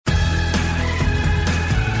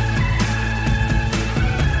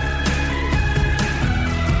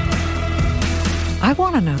I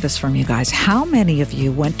want to know this from you guys. How many of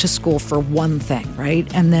you went to school for one thing, right?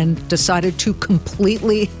 And then decided to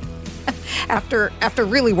completely, after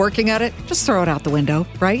really working at it, just throw it out the window,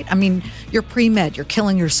 right? I mean, you're pre-med, you're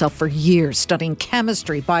killing yourself for years studying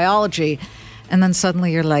chemistry, biology, and then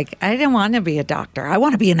suddenly you're like, I didn't want to be a doctor. I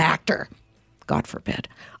want to be an actor. God forbid.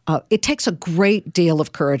 It takes a great deal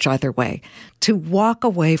of courage either way to walk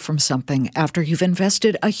away from something after you've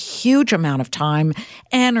invested a huge amount of time,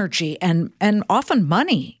 energy, and often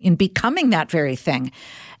money in becoming that very thing.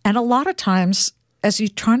 And a lot of times, as you're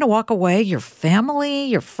trying to walk away, your family,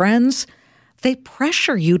 your friends, they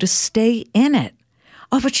pressure you to stay in it.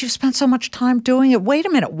 Oh, but you've spent so much time doing it. Wait a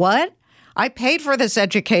minute, what? I paid for this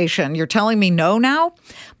education. You're telling me no now?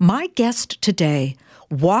 My guest today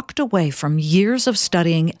walked away from years of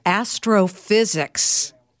studying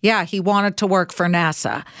astrophysics. Yeah, he wanted to work for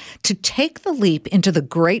NASA, to take the leap into the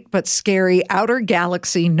great but scary outer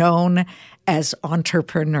galaxy known as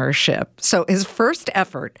entrepreneurship. So his first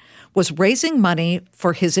effort was raising money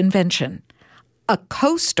for his invention, a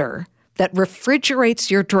coaster that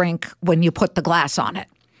refrigerates your drink when you put the glass on it.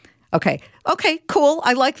 Okay, cool.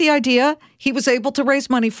 I like the idea. He was able to raise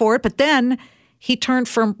money for it, but then he turned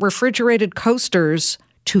from refrigerated coasters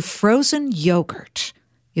to frozen yogurt.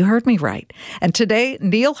 You heard me right. And today,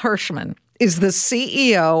 Neil Hirschman is the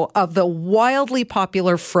CEO of the wildly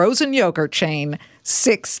popular frozen yogurt chain,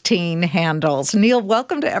 16 Handles. Neil,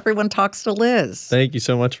 welcome to Everyone Talks to Liz. Thank you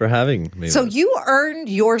so much for having me. So you earned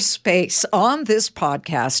your space on this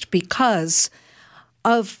podcast because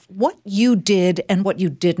of what you did and what you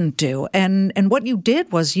didn't do. And what you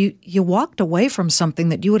did was you walked away from something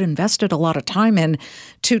that you had invested a lot of time in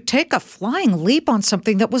to take a flying leap on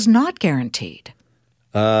something that was not guaranteed.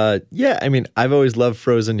 Yeah, I mean, I've always loved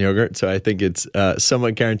frozen yogurt, so I think it's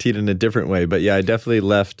somewhat guaranteed in a different way. But yeah, I definitely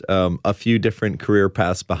left a few different career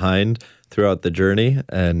paths behind throughout the journey.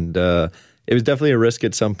 And it was definitely a risk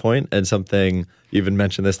at some point, and something, you even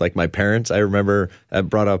mentioned this, like my parents. I remember, I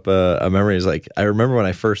brought up a memory. Is like, I remember when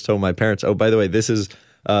I first told my parents, oh, by the way, this is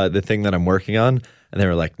the thing that I'm working on. And they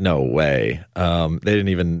were like, no way. They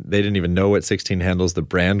didn't even know what 16 Handles, the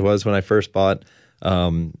brand, was when I first bought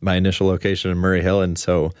my initial location in Murray Hill. And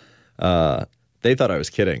so they thought I was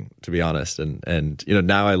kidding, to be honest. And you know,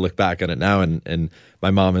 now I look back on it now, and my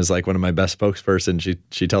mom is like one of my best spokesperson.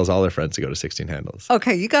 She tells all her friends to go to 16 Handles.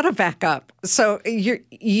 Okay, you got to back up. So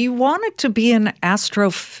you wanted to be an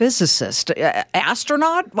astrophysicist,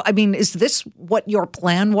 astronaut? I mean, is this what your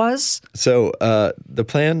plan was? So the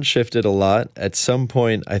plan shifted a lot. At some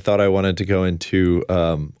point, I thought I wanted to go into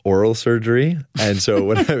oral surgery. And so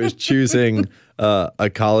when I was choosing a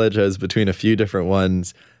college, I was between a few different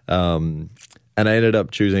ones. And I ended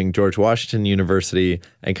up choosing George Washington University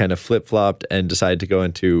and kind of flip-flopped and decided to go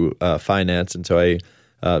into finance. And so I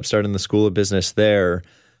started in the School of Business there.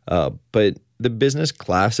 But the business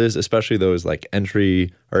classes, especially those like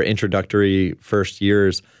entry or introductory first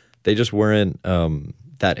years, they just weren't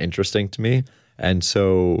that interesting to me. And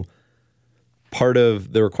so part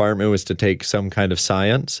of the requirement was to take some kind of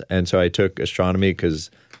science. And so I took astronomy because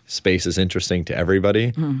space is interesting to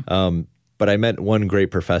everybody. But I met one great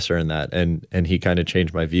professor in that, and he kind of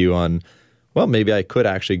changed my view on, well, maybe I could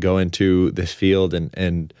actually go into this field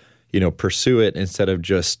and you know, pursue it instead of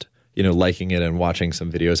just, you know, liking it and watching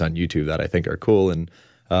some videos on YouTube that I think are cool. And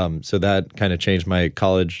so that kind of changed my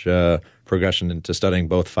college progression into studying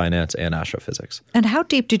both finance and astrophysics. And how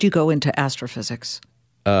deep did you go into astrophysics?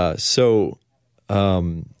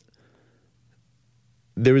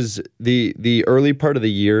 There was the early part of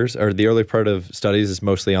the years, or the early part of studies, is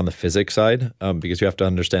mostly on the physics side because you have to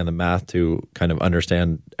understand the math to kind of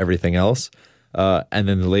understand everything else. And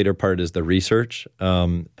then the later part is the research.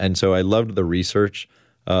 And so I loved the research,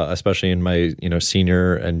 especially in my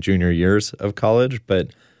senior and junior years of college.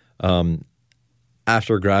 But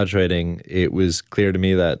after graduating, it was clear to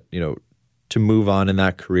me that to move on in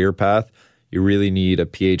that career path, you really need a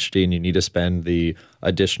PhD, and you need to spend the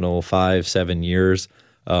additional 5-7 years,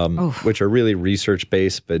 which are really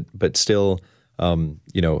research-based, but still,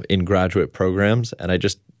 in graduate programs. And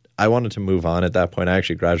I wanted to move on at that point. I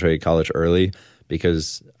actually graduated college early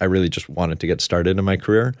because I really just wanted to get started in my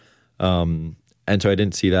career. And so I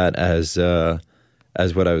didn't see that as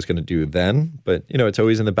what I was going to do then. But, it's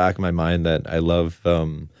always in the back of my mind that I love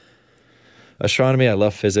astronomy. I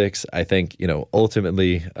love physics. I think,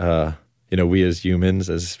 ultimately, we as humans,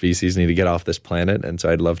 as a species, need to get off this planet. And so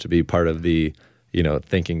I'd love to be part of the,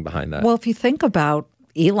 thinking behind that. Well, if you think about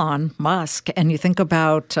Elon Musk and you think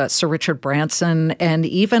about Sir Richard Branson and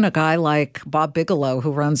even a guy like Bob Bigelow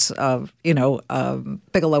who runs, Bigelow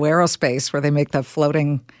Aerospace where they make the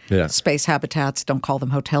floating space habitats. Don't call them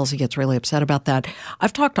hotels. He gets really upset about that.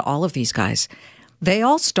 I've talked to all of these guys. They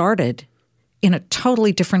all started in a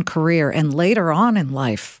totally different career. And later on in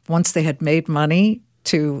life, once they had made money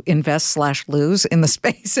to invest/lose in the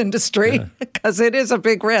space industry, because it is a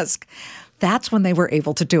big risk, that's when they were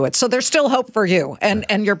able to do it. So there's still hope for you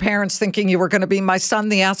and your parents thinking you were going to be my son,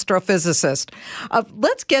 the astrophysicist.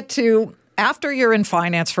 Let's get to after you're in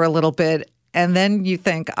finance for a little bit and then you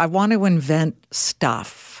think, I want to invent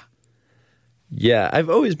stuff. Yeah, I've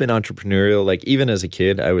always been entrepreneurial. Like even as a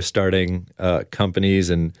kid, I was starting companies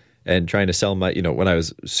and trying to sell my, when I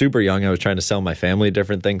was super young, I was trying to sell my family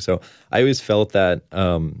different things. So I always felt that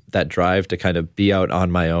that drive to kind of be out on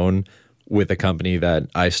my own with a company that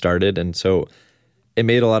I started. And so it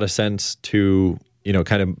made a lot of sense to,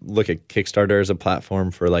 kind of look at Kickstarter as a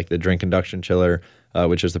platform for like the drink induction chiller,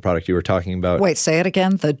 which is the product you were talking about. Wait, say it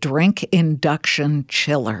again. The drink induction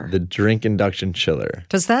chiller. The drink induction chiller.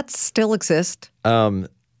 Does that still exist?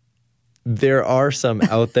 There are some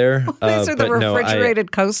out there. These are the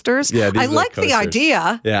refrigerated coasters? Yeah, I like the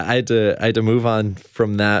idea. Yeah, I had to move on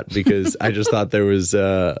from that because I just thought there was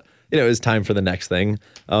it was time for the next thing.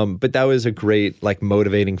 But that was a great like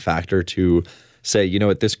motivating factor to say,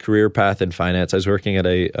 at this career path in finance, I was working at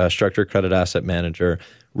a structured credit asset manager,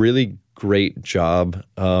 really great job,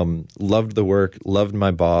 loved the work, loved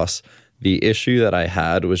my boss. The issue that I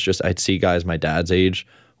had was just I'd see guys my dad's age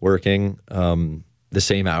working the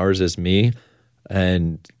same hours as me.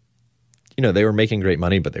 And, they were making great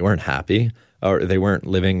money, but they weren't happy or they weren't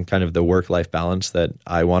living kind of the work-life balance that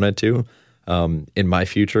I wanted to in my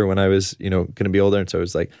future when I was, going to be older. And so it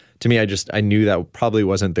was like, to me, I knew that probably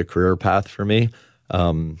wasn't the career path for me.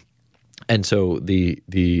 And so the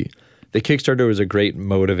Kickstarter was a great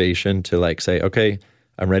motivation to like say, okay,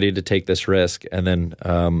 I'm ready to take this risk. And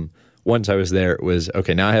then once I was there, it was,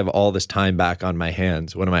 okay, now I have all this time back on my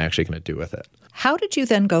hands. What am I actually going to do with it? How did you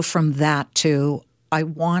then go from that to, I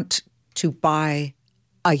want to buy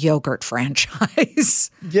a yogurt franchise?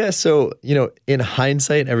 Yeah. So, in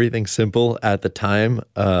hindsight, everything's simple. At the time,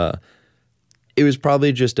 it was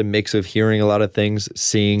probably just a mix of hearing a lot of things,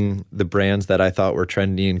 seeing the brands that I thought were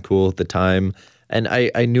trendy and cool at the time. And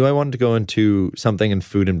I knew I wanted to go into something in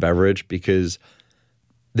food and beverage because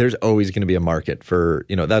there's always going to be a market for,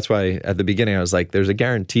 that's why at the beginning I was like, there's a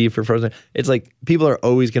guarantee for frozen. It's like people are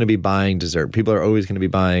always going to be buying dessert. People are always going to be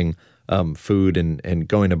buying food and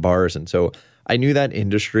going to bars. And so I knew that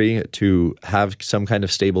industry to have some kind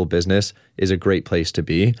of stable business is a great place to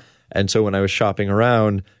be. And so when I was shopping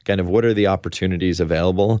around, kind of what are the opportunities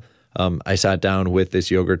available, I sat down with this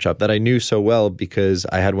yogurt shop that I knew so well because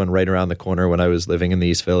I had one right around the corner when I was living in the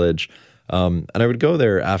East Village. And I would go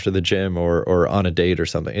there after the gym or on a date or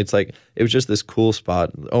something. It's like, it was just this cool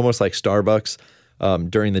spot, almost like Starbucks.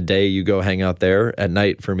 During the day, you go hang out there. At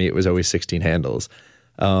night, for me, it was always 16 handles.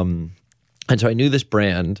 And so I knew this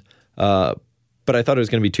brand, but I thought it was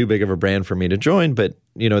going to be too big of a brand for me to join. But,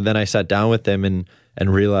 then I sat down with them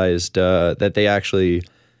and realized that they actually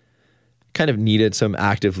kind of needed some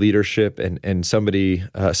active leadership and somebody,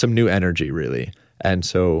 some new energy, really. And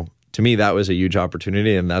so to me, that was a huge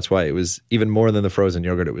opportunity, and that's why it was even more than the frozen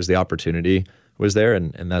yogurt. It was the opportunity was there,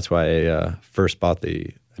 and that's why I first bought the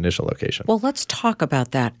initial location. Well, let's talk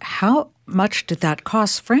about that. How much did that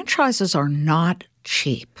cost? Franchises are not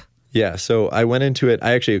cheap. Yeah, so I went into it.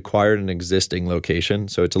 I actually acquired an existing location,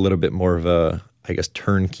 so it's a little bit more of a, I guess,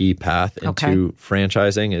 turnkey path into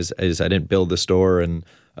franchising. Is I didn't build the store and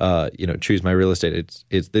choose my real estate.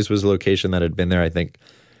 This was a location that had been there, I think,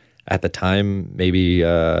 at the time, maybe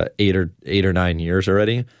 8 or 9 years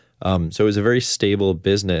already. So it was a very stable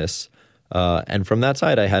business. And from that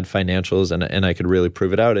side, I had financials and I could really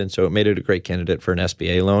prove it out. And so it made it a great candidate for an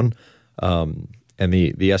SBA loan. And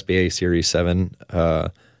the SBA Series 7,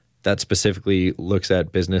 that specifically looks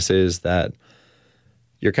at businesses that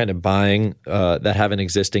you're kind of buying that have an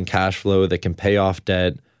existing cash flow that can pay off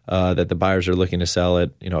debt, that the buyers are looking to sell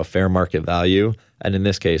at a fair market value. And in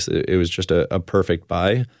this case, it was just a perfect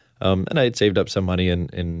buy. And I had saved up some money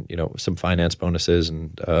in some finance bonuses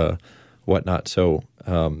and whatnot. So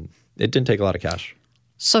it didn't take a lot of cash.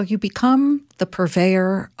 So you become the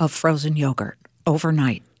purveyor of frozen yogurt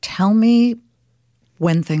overnight. Tell me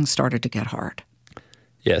when things started to get hard.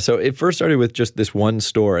 Yeah, so it first started with just this one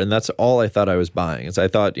store, and that's all I thought I was buying. Is I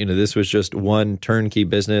thought, this was just one turnkey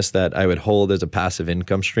business that I would hold as a passive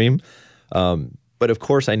income stream. But of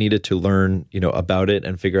course, I needed to learn, about it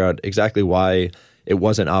and figure out exactly why it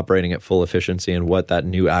wasn't operating at full efficiency and what that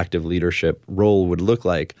new active leadership role would look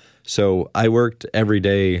like. So I worked every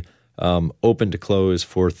day, open to close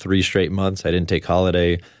for 3 straight months. I didn't take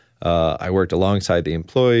holiday. I worked alongside the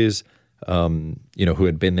employees, who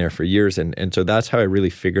had been there for years. And so that's how I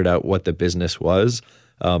really figured out what the business was,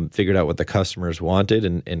 figured out what the customers wanted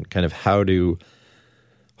and kind of how to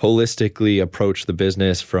holistically approach the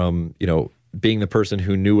business from, being the person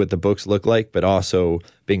who knew what the books looked like, but also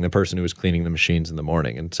being the person who was cleaning the machines in the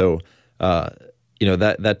morning. And so,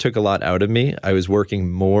 that took a lot out of me. I was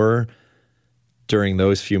working more during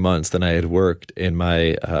those few months than I had worked in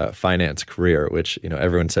my finance career, which,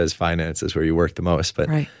 everyone says finance is where you work the most. But,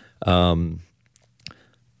 right.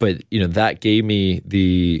 That gave me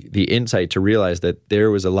the insight to realize that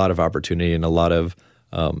there was a lot of opportunity and a lot of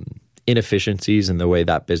inefficiencies in the way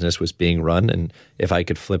that business was being run. And if I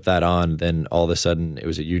could flip that on, then all of a sudden it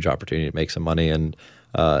was a huge opportunity to make some money and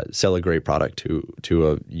sell a great product to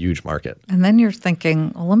a huge market. And then you're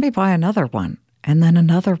thinking, well, let me buy another one and then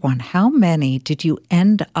another one. How many did you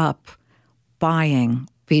end up buying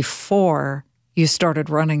before you started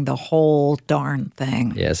running the whole darn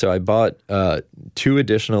thing? Yeah, so I bought 2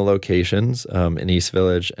 additional locations in East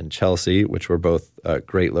Village and Chelsea, which were both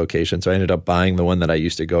great locations. So I ended up buying the one that I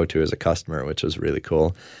used to go to as a customer, which was really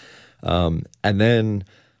cool. And then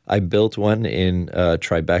I built one in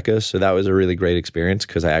Tribeca. So that was a really great experience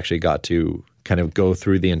because I actually got to kind of go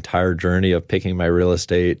through the entire journey of picking my real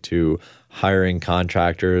estate to hiring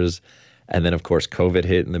contractors. And then, of course, COVID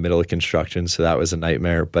hit in the middle of construction, so that was a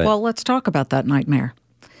nightmare. But well, let's talk about that nightmare.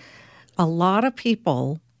 A lot of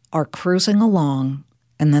people are cruising along,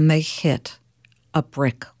 and then they hit a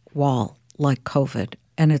brick wall like COVID.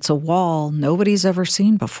 And it's a wall nobody's ever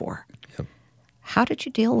seen before. Yep. How did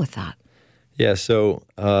you deal with that? Yeah, so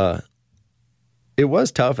it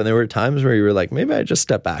was tough, and there were times where you were like, maybe I just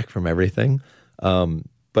step back from everything.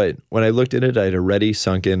 But when I looked at it, I'd already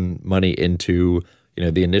sunk in money into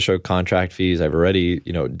the initial contract fees. I've already,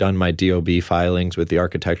 done my DOB filings with the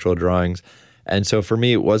architectural drawings. And so for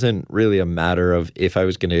me, it wasn't really a matter of if I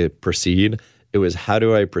was going to proceed. It was how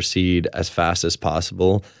do I proceed as fast as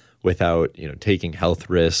possible without, taking health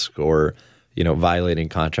risk or, violating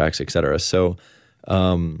contracts, et cetera. So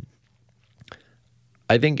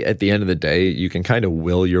I think at the end of the day, you can kind of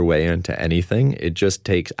will your way into anything. It just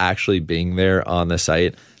takes actually being there on the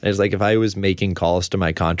site. And it's like if I was making calls to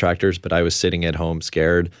my contractors, but I was sitting at home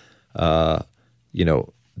scared, then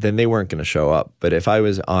they weren't going to show up. But if I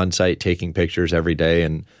was on site taking pictures every day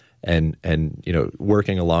and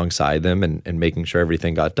working alongside them and making sure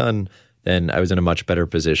everything got done, then I was in a much better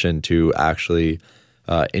position to actually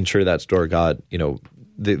ensure that store got,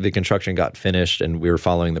 the construction got finished and we were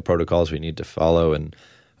following the protocols we need to follow and,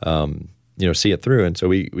 see it through. And so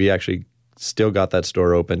we actually still got that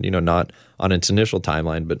store open, not on its initial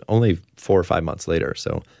timeline, but only 4 or 5 months later.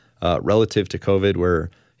 So relative to COVID where,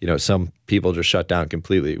 some people just shut down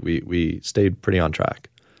completely, we stayed pretty on track.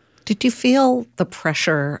 Did you feel the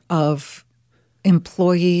pressure of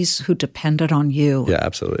employees who depended on you Yeah,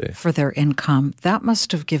 absolutely. for their income? That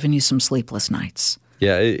must have given you some sleepless nights.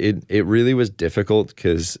 Yeah, it really was difficult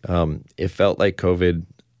because it felt like COVID,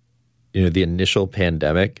 the initial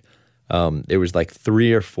pandemic, it was like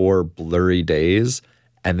 3 or 4 blurry days,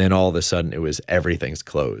 and then all of a sudden it was everything's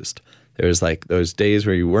closed. There was like those days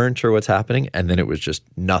where you weren't sure what's happening, and then it was just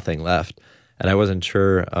nothing left. And I wasn't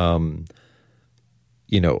sure,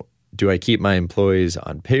 do I keep my employees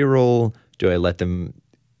on payroll? Do I let them,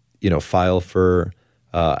 file for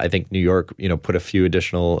I think New York, put a few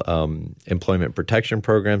additional employment protection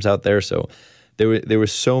programs out there. So there were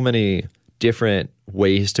so many different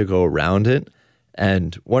ways to go around it.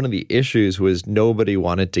 And one of the issues was nobody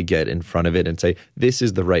wanted to get in front of it and say, this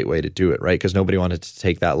is the right way to do it, right? Because nobody wanted to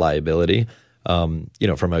take that liability, from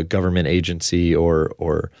a government agency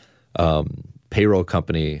or payroll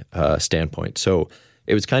company standpoint. So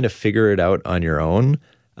it was kind of figure it out on your own.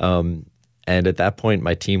 And at that point,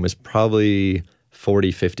 my team was probably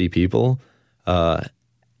 40, 50 people.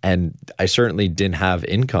 And I certainly didn't have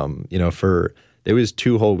income, there was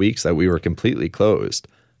 2 whole weeks that we were completely closed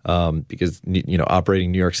because,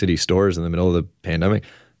 operating New York City stores in the middle of the pandemic,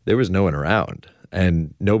 there was no one around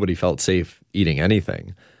and nobody felt safe eating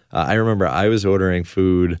anything. I remember I was ordering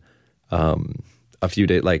food a few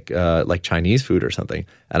days, like Chinese food or something,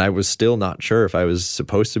 and I was still not sure if I was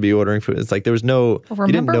supposed to be ordering food. It's like there was no. Well,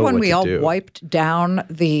 remember when we all wiped down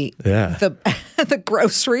the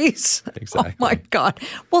groceries? Exactly. Oh my God!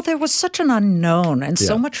 Well, there was such an unknown and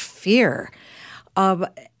so much fear,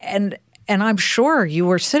 and I'm sure you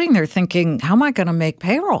were sitting there thinking, "How am I going to make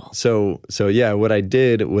payroll?" So yeah, what I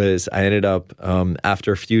did was I ended up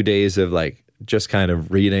after a few days of like just kind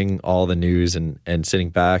of reading all the news and sitting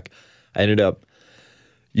back. I ended up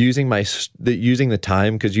using the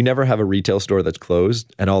time, because you never have a retail store that's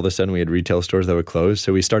closed, and all of a sudden we had retail stores that would close.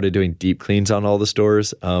 So we started doing deep cleans on all the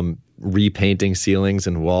stores, repainting ceilings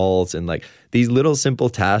and walls, and like these little simple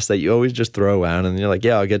tasks that you always just throw around and you're like,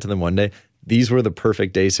 yeah, I'll get to them one day. These were the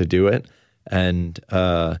perfect days to do it. And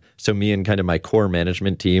so me and kind of my core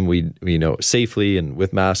management team, we safely and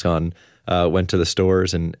with masks on, went to the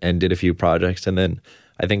stores and did a few projects. And then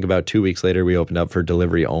I think about 2 weeks later, we opened up for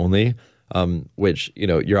delivery only. Which,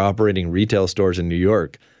 you're operating retail stores in New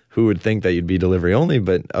York. Who would think that you'd be delivery only?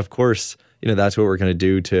 But of course, that's what we're going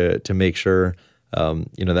to do to make sure,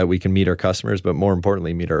 that we can meet our customers, but more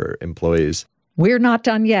importantly, meet our employees. We're not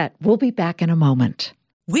done yet. We'll be back in a moment.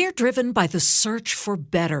 We're driven by the search for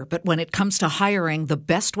better, but when it comes to hiring, the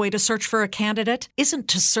best way to search for a candidate isn't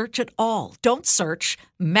to search at all. Don't search,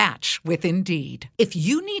 match with Indeed. If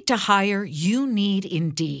you need to hire, you need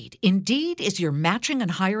Indeed. Indeed is your matching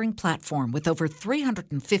and hiring platform with over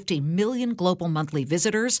 350 million global monthly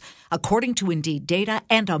visitors, according to Indeed data,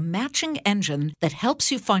 and a matching engine that helps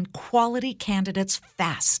you find quality candidates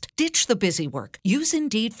fast. Ditch the busy work. Use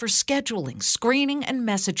Indeed for scheduling, screening, and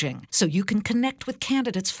messaging so you can connect with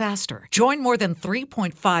candidates faster. Join more than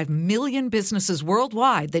 3.5 million businesses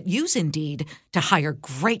worldwide that use Indeed to hire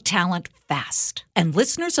great talent fast. And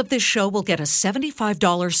listeners of this show will get a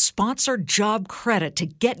 $75 sponsored job credit to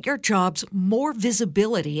get your jobs more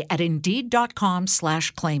visibility at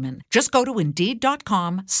Indeed.com/Clayman. Just go to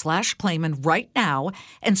Indeed.com/Clayman right now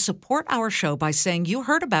and support our show by saying you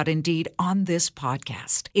heard about Indeed on this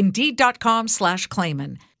podcast.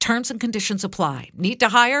 Indeed.com/Clayman. Terms and conditions apply. Need to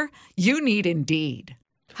hire? You need Indeed.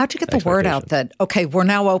 How'd you get the word out that, okay, we're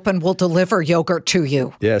now open, we'll deliver yogurt to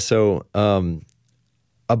you? Yeah, so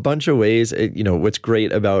a bunch of ways. What's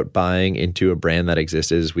great about buying into a brand that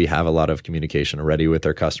exists is we have a lot of communication already with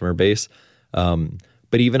our customer base. But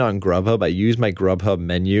even on Grubhub, I use my Grubhub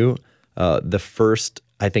menu. The first,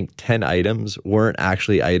 I think, 10 items weren't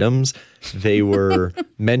actually items. They were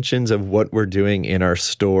mentions of what we're doing in our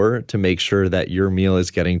store to make sure that your meal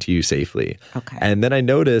is getting to you safely. Okay. And then I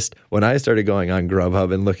noticed when I started going on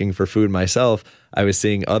Grubhub and looking for food myself, I was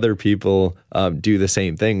seeing other people do the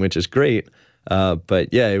same thing, which is great. But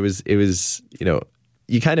yeah, it was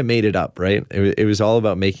you kind of made it up, right? It was all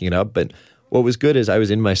about making it up. But what was good is I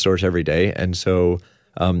was in my stores every day. And so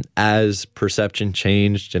as perception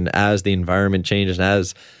changed and as the environment changed and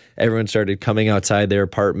as everyone started coming outside their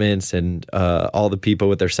apartments and all the people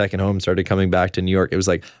with their second home started coming back to New York, it was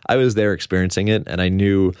like I was there experiencing it, and I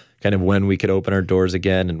knew kind of when we could open our doors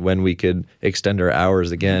again and when we could extend our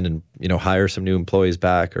hours again and hire some new employees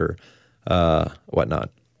back or whatnot.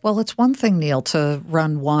 Well, it's one thing, Neil, to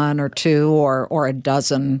run one or two or a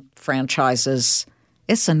dozen franchises.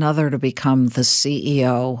 It's another to become the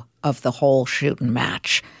CEO of the whole Shoot and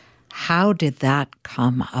Match. How did that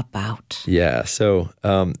come about? Yeah, so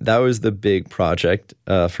that was the big project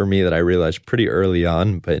for me that I realized pretty early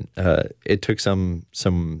on, but it took some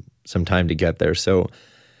time to get there. So,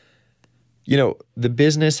 the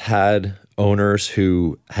business had owners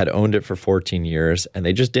who had owned it for 14 years, and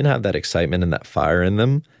they just didn't have that excitement and that fire in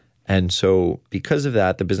them. And so because of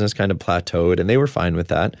that, the business kind of plateaued, and they were fine with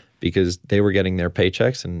that because they were getting their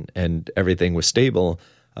paychecks and everything was stable.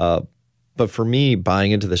 But for me,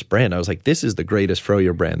 buying into this brand, I was like, this is the greatest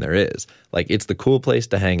Fro-Yo brand there is. Like, it's the cool place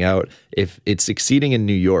to hang out. If it's succeeding in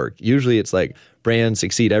New York, usually it's like brands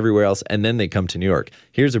succeed everywhere else and then they come to New York.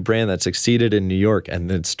 Here's a brand that succeeded in New York and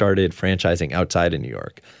then started franchising outside of New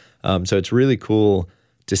York. So it's really cool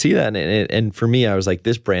to see that. And for me, I was like,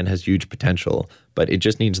 this brand has huge potential, but it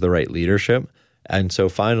just needs the right leadership. And so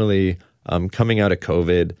finally, coming out of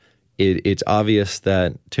COVID, it's obvious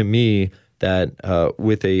that to me, that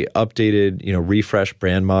with a updated, refreshed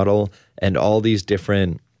brand model and all these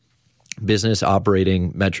different business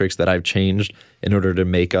operating metrics that I've changed in order to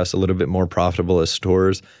make us a little bit more profitable as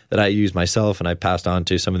stores that I use myself and I passed on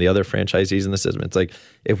to some of the other franchisees in the system. It's like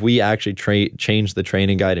if we actually change the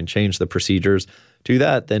training guide and change the procedures to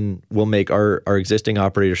that, then we'll make our existing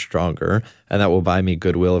operators stronger, and that will buy me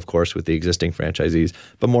goodwill, of course, with the existing franchisees.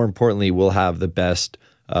 But more importantly, we'll have the best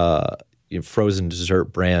frozen dessert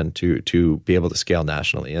brand to be able to scale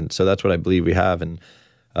nationally. And so that's what I believe we have. And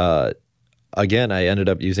again, I ended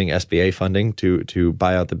up using SBA funding to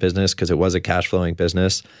buy out the business because it was a cash flowing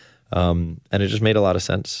business. And it just made a lot of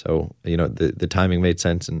sense. So, the timing made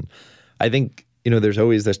sense. And I think, there's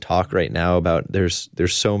always this talk right now about there's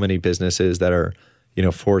so many businesses that are,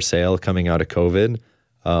 for sale coming out of COVID.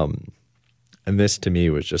 And this to me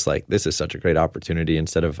was just like, this is such a great opportunity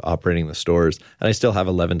instead of operating the stores. And I still have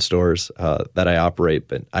 11 stores that I operate,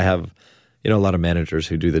 but I have, a lot of managers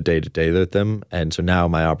who do the day-to-day with them. And so now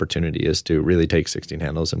my opportunity is to really take 16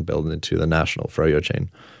 handles and build into the national Fro-Yo chain.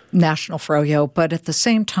 National Fro-Yo, but at the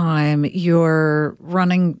same time, you're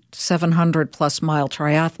running 700-plus mile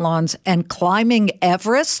triathlons and climbing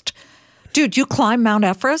Everest. Dude, you climb Mount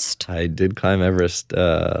Everest? I did climb Everest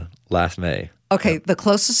last May. Okay, the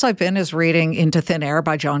closest I've been is reading Into Thin Air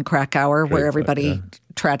by Jon Krakauer, where everybody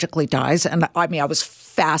tragically dies. And I mean, I was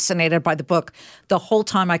fascinated by the book. The whole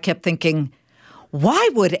time I kept thinking, why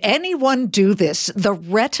would anyone do this? The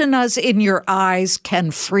retinas in your eyes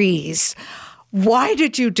can freeze. Why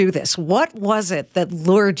did you do this? What was it that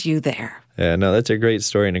lured you there? Yeah, no, that's a great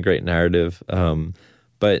story and a great narrative.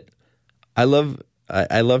 But I love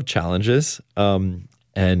challenges, and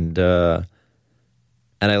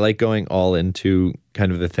I like going all into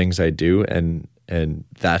kind of the things I do, and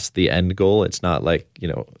that's the end goal. It's not like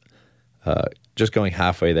just going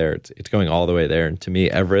halfway there. It's going all the way there. And to me,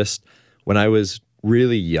 Everest, when I was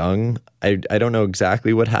really young, I don't know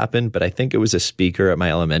exactly what happened, but I think it was a speaker at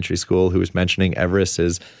my elementary school who was mentioning Everest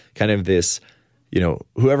as kind of this,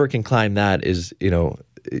 whoever can climb that is,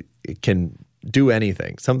 it can do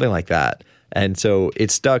anything, something like that. And so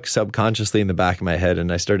it stuck subconsciously in the back of my head,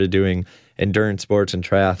 and I started doing endurance sports and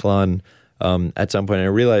triathlon at some point. And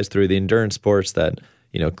I realized through the endurance sports that,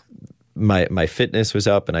 my fitness was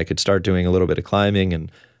up and I could start doing a little bit of climbing.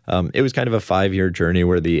 And it was kind of a 5-year journey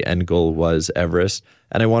where the end goal was Everest.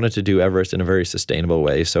 And I wanted to do Everest in a very sustainable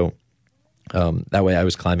way. So that way I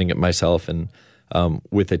was climbing it myself and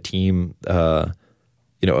with a team, of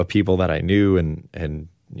people that I knew, and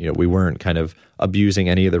we weren't kind of abusing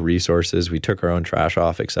any of the resources. We took our own trash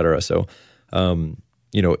off, et cetera. So,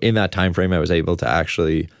 in that time frame, I was able to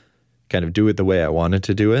actually kind of do it the way I wanted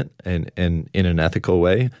to do it and in an ethical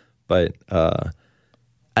way. But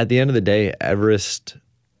at the end of the day, Everest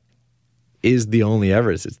is the only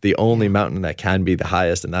Everest. It's the only mountain that can be the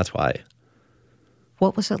highest, and that's why.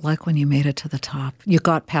 What was it like when you made it to the top? You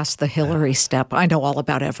got past the Hillary step. I know all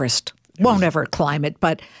about Everest. Won't ever climb it,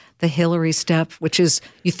 but the Hillary step, which is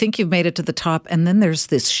you think you've made it to the top, and then there's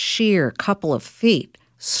this sheer couple of feet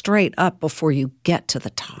straight up before you get to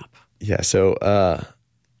the top. Yeah, so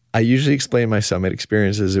I usually explain my summit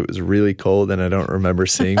experience as it was really cold and I don't remember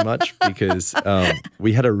seeing much because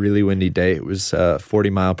we had a really windy day. It was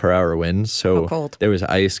 40-mile-per-hour winds, so there was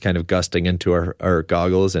ice kind of gusting into our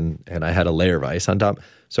goggles, and I had a layer of ice on top.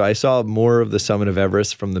 So I saw more of the summit of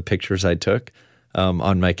Everest from the pictures I took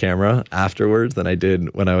on my camera afterwards than I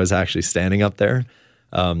did when I was actually standing up there.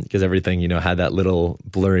 Because everything, had that little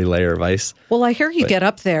blurry layer of ice. Well, I hear you get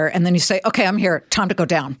up there and then you say, okay, I'm here. Time to go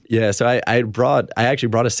down. Yeah, so I actually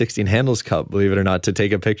brought a 16 handles cup, believe it or not, to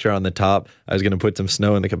take a picture on the top. I was going to put some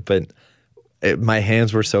snow in the cup, but my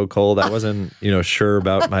hands were so cold. I wasn't, sure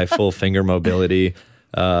about my full finger mobility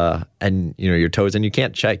and, your toes. And you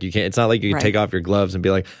can't check. It's not like you can take off your gloves and be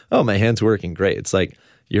like, oh, my hand's working great. It's like,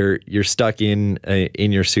 you're stuck in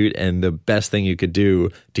your suit, and the best thing you could do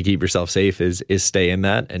to keep yourself safe is stay in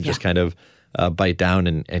that and just kind of bite down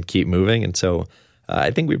and keep moving. And so I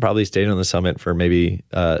think we probably stayed on the summit for maybe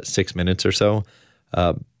 6 minutes or so.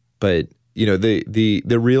 But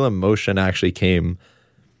the real emotion actually came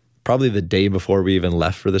probably the day before we even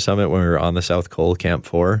left for the summit, when we were on the South Col, Camp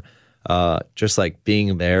 4. Just like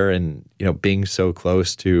being there and being so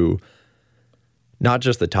close to not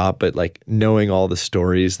just the top, but like knowing all the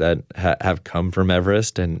stories that have come from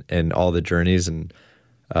Everest and all the journeys. And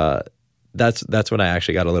that's when I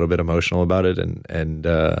actually got a little bit emotional about it. And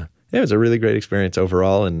it was a really great experience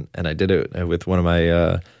overall. And I did it with one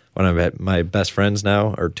of my best friends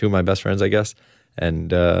now, or two of my best friends, I guess.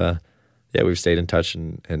 And we've stayed in touch,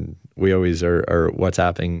 and we always are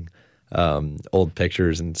WhatsApping old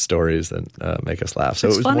pictures and stories that make us laugh. So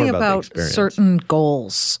it's it was funny more about certain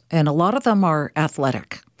goals, and a lot of them are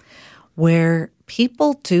athletic, where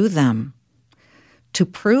people do them to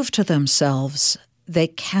prove to themselves they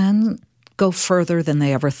can go further than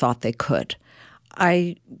they ever thought they could.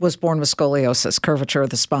 I was born with scoliosis, curvature of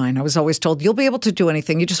the spine. I was always told, you'll be able to do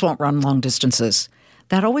anything, you just won't run long distances.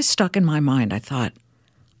 That always stuck in my mind. I thought,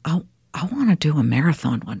 I want to do a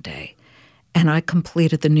marathon one day. And I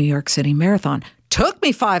completed the New York City Marathon. Took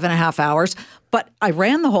me 5.5 hours, but I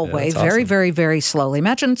ran the whole way very, very, very slowly.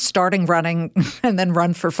 Imagine starting running and then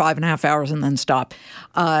run for 5.5 hours and then stop.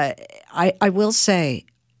 I will say,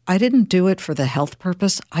 I didn't do it for the health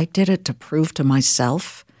purpose. I did it to prove to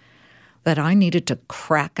myself that I needed to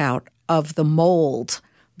crack out of the mold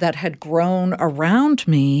that had grown around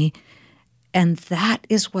me. And that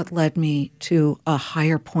is what led me to a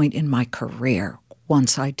higher point in my career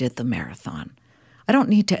once I did the marathon. I don't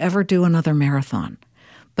need to ever do another marathon.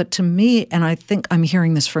 But to me, and I think I'm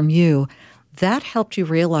hearing this from you, that helped you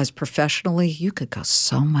realize professionally you could go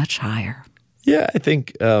so much higher. Yeah, I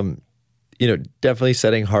think, definitely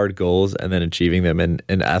setting hard goals and then achieving them and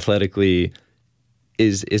athletically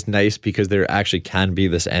is nice because there actually can be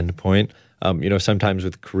this end point. Sometimes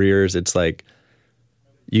with careers, it's like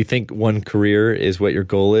you think one career is what your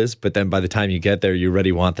goal is, but then by the time you get there, you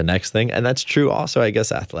already want the next thing. And that's true also, I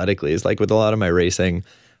guess, athletically. It's like with a lot of my racing,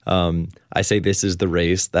 I say this is the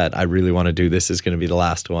race that I really want to do. This is going to be the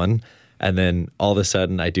last one. And then all of a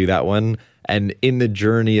sudden I do that one. And in the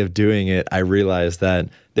journey of doing it, I realize that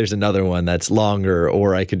there's another one that's longer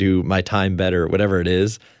or I could do my time better, whatever it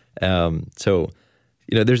is.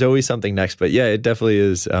 There's always something next. But yeah, it definitely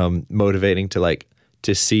is motivating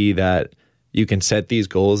to see that you can set these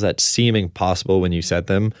goals that seem impossible when you set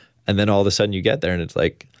them. And then all of a sudden you get there and it's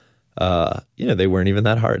like, they weren't even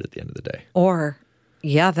that hard at the end of the day. Or,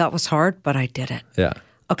 yeah, that was hard, but I did it. Yeah.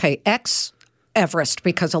 Okay, Everest,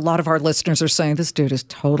 because a lot of our listeners are saying this dude is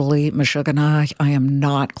totally Meshuggah. I am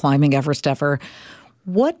not climbing Everest ever.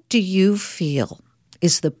 What do you feel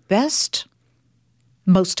is the best,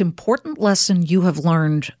 most important lesson you have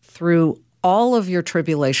learned through all of your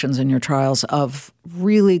tribulations and your trials of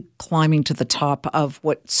really climbing to the top of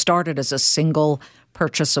what started as a single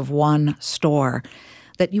purchase of one store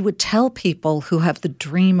that you would tell people who have the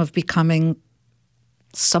dream of becoming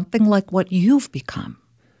something like what you've become?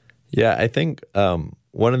 Yeah, I think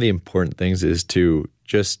one of the important things is to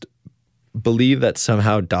just believe that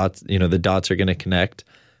somehow the dots are going to connect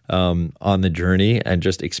on the journey and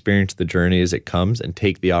just experience the journey as it comes and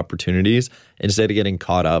take the opportunities instead of getting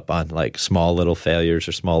caught up on like small little failures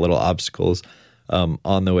or small little obstacles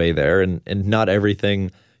on the way there. And not everything,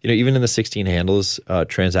 even in the 16 handles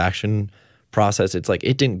transaction process, it's like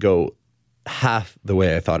it didn't go half the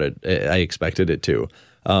way I thought I expected it to.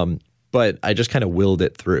 But I just kind of willed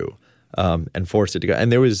it through and forced it to go.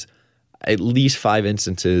 And there was at least 5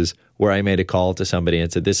 instances where I made a call to somebody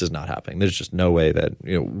and said, this is not happening. There's just no way that,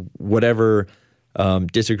 whatever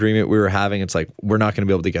disagreement we were having, it's like, we're not going to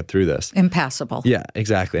be able to get through this. Impassable. Yeah,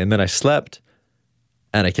 exactly. And then I slept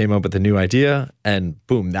and I came up with a new idea and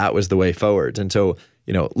boom, that was the way forward. And so,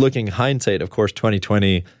 looking hindsight, of course,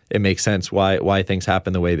 2020, it makes sense why things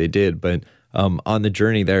happened the way they did. But on the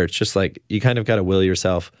journey there, it's just like you kind of got to will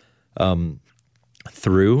yourself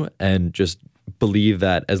through and just believe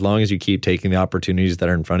that as long as you keep taking the opportunities that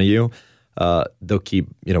are in front of you, they'll keep,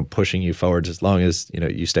 pushing you forwards as long as,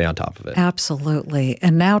 you stay on top of it. Absolutely.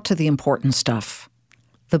 And now to the important stuff.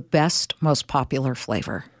 The best, most popular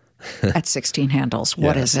flavor at 16 handles.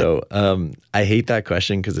 What is it? So I hate that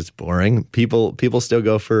question because it's boring. People still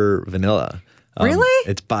go for vanilla. Really?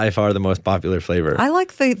 It's by far the most popular flavor. I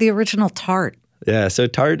like the original tart. Yeah, so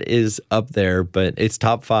tart is up there, but it's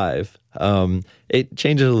top 5. It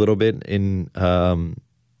changes a little bit in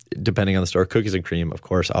depending on the store. Cookies and cream, of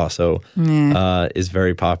course, also is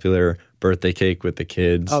very popular. Birthday cake with the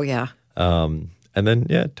kids. Oh, yeah. And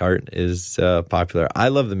then, tart is popular. I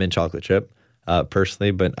love the mint chocolate chip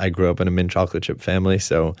personally, but I grew up in a mint chocolate chip family,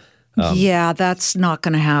 so... yeah, that's not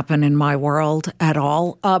going to happen in my world at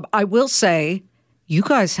all. I will say... You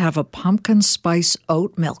guys have a pumpkin spice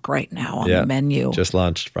oat milk right now on the menu. Just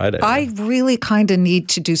launched Friday. I really kind of need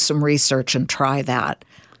to do some research and try that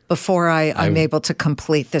before I'm able to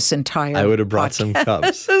complete this entire I would have brought some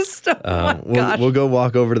cups. We'll go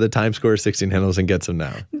walk over to the Times Square 16 handles and get some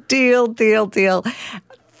now. Deal.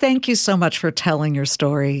 Thank you so much for telling your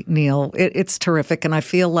story, Neil. It's terrific, and I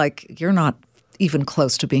feel like you're not even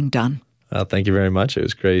close to being done. Well, thank you very much. It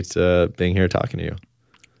was great being here talking to you.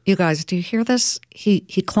 You guys, do you hear this? He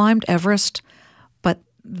climbed Everest, but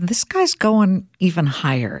this guy's going even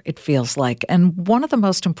higher, it feels like. And one of the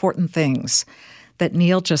most important things that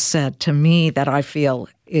Neil just said to me that I feel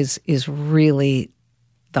is really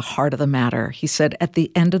the heart of the matter. He said, at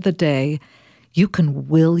the end of the day, you can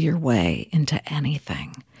will your way into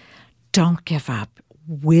anything. Don't give up.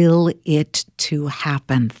 Will it to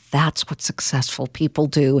happen. That's what successful people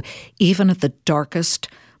do, even at the darkest,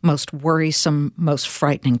 most worrisome, most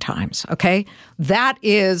frightening times, okay? That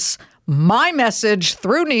is my message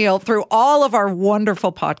through Neil, through all of our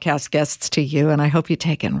wonderful podcast guests to you, and I hope you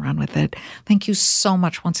take it and run with it. Thank you so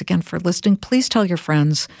much once again for listening. Please tell your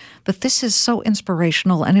friends that this is so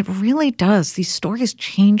inspirational, and it really does. These stories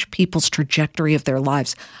change people's trajectory of their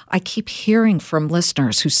lives. I keep hearing from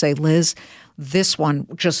listeners who say, Liz, this one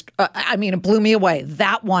just, it blew me away.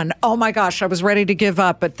 That one, oh my gosh, I was ready to give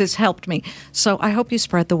up, but this helped me. So I hope you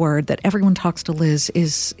spread the word that Everyone Talks to Liz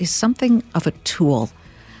is something of a tool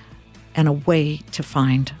and a way to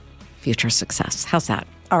find future success. How's that?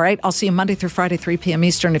 All right, I'll see you Monday through Friday, 3 p.m.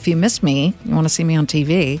 Eastern. If you miss me, you want to see me on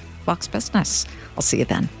TV, Fox Business. I'll see you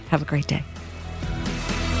then. Have a great day.